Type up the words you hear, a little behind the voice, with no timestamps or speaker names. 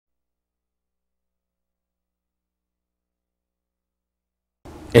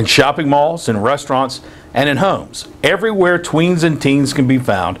in shopping malls, in restaurants, and in homes. Everywhere tweens and teens can be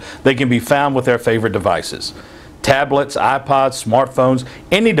found, they can be found with their favorite devices. Tablets, iPods, smartphones,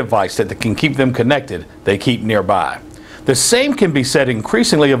 any device that can keep them connected, they keep nearby. The same can be said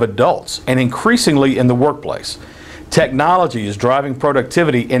increasingly of adults and increasingly in the workplace. Technology is driving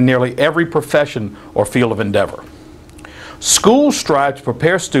productivity in nearly every profession or field of endeavor. Schools strive to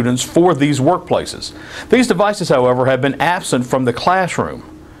prepare students for these workplaces. These devices, however, have been absent from the classroom.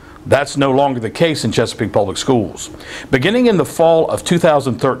 That's no longer the case in Chesapeake Public Schools. Beginning in the fall of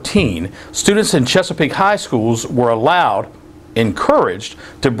 2013, students in Chesapeake high schools were encouraged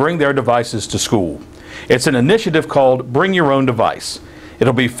to bring their devices to school. It's an initiative called Bring Your Own Device.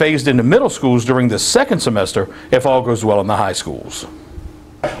 It'll be phased into middle schools during the second semester if all goes well in the high schools.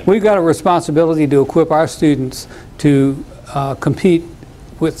 We've got a responsibility to equip our students to compete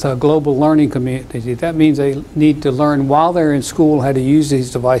with a global learning community. That means they need to learn while they're in school how to use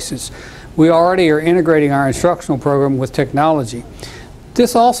these devices. We already are integrating our instructional program with technology.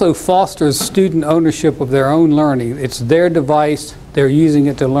 This also fosters student ownership of their own learning. It's their device, they're using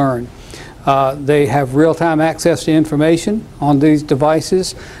it to learn. They have real-time access to information on these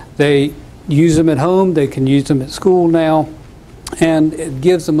devices. They use them at home, they can use them at school now, and it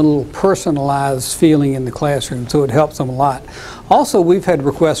gives them a little personalized feeling in the classroom, so it helps them a lot. Also, we've had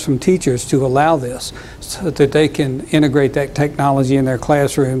requests from teachers to allow this so that they can integrate that technology in their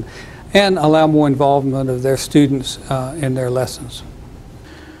classroom and allow more involvement of their students in their lessons.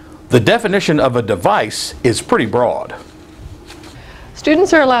 The definition of a device is pretty broad.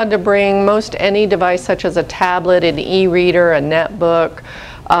 Students are allowed to bring most any device such as a tablet, an e-reader, a netbook,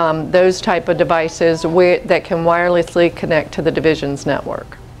 those type of devices that can wirelessly connect to the division's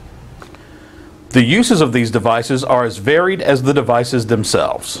network. The uses of these devices are as varied as the devices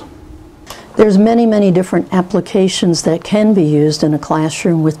themselves. There's many different applications that can be used in a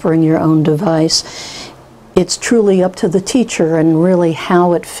classroom with Bring Your Own Device. It's truly up to the teacher and really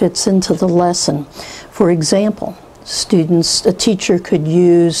how it fits into the lesson. For example, a teacher could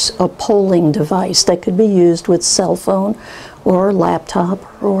use a polling device that could be used with cell phone or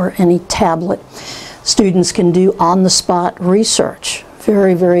laptop or any tablet. Students can do on-the-spot research,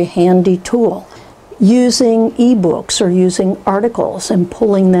 very handy tool. Using e-books or using articles and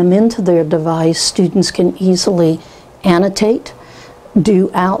pulling them into their device, students can easily annotate, do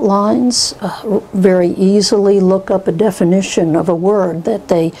outlines, very easily look up a definition of a word that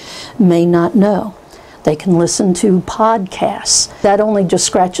they may not know. They can listen to podcasts. That only just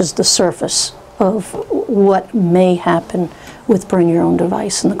scratches the surface of what may happen with Bring Your Own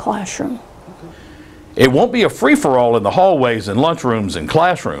Device in the classroom. It won't be a free-for-all in the hallways and lunchrooms and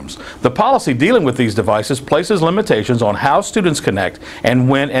classrooms. The policy dealing with these devices places limitations on how students connect and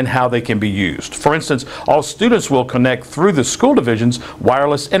when and how they can be used. For instance, all students will connect through the school division's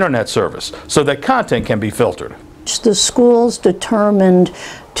wireless internet service so that content can be filtered. The schools determined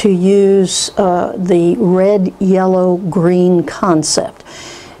to use the red, yellow, green concept.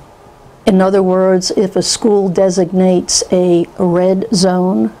 In other words, if a school designates a red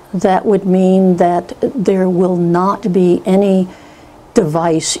zone, that would mean that there will not be any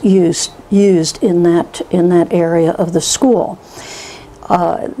device used in that area of the school.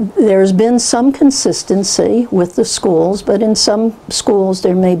 There's been some consistency with the schools, but in some schools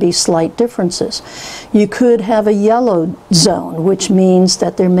there may be slight differences. You could have a yellow zone, which means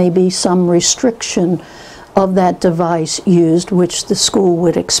that there may be some restriction of that device used, which the school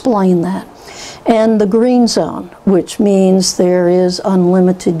would explain that. And the green zone, which means there is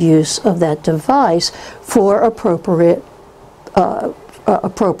unlimited use of that device for appropriate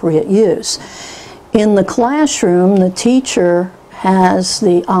use. In the classroom, the teacher has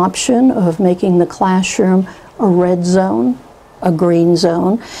the option of making the classroom a red zone, a green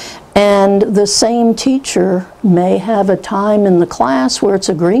zone, and the same teacher may have a time in the class where it's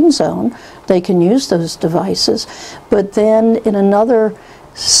a green zone. They can use those devices, but then in another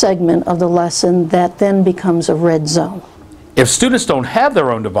segment of the lesson that then becomes a red zone. If students don't have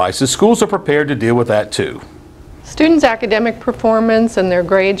their own devices, schools are prepared to deal with that too. Students' academic performance and their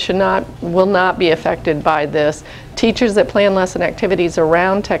grades will not be affected by this. Teachers that plan lesson activities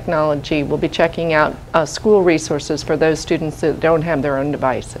around technology will be checking out school resources for those students that don't have their own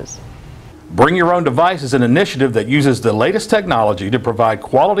devices. Bring Your Own Device is an initiative that uses the latest technology to provide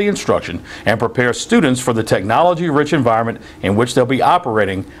quality instruction and prepare students for the technology-rich environment in which they'll be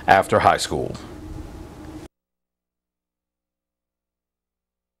operating after high school.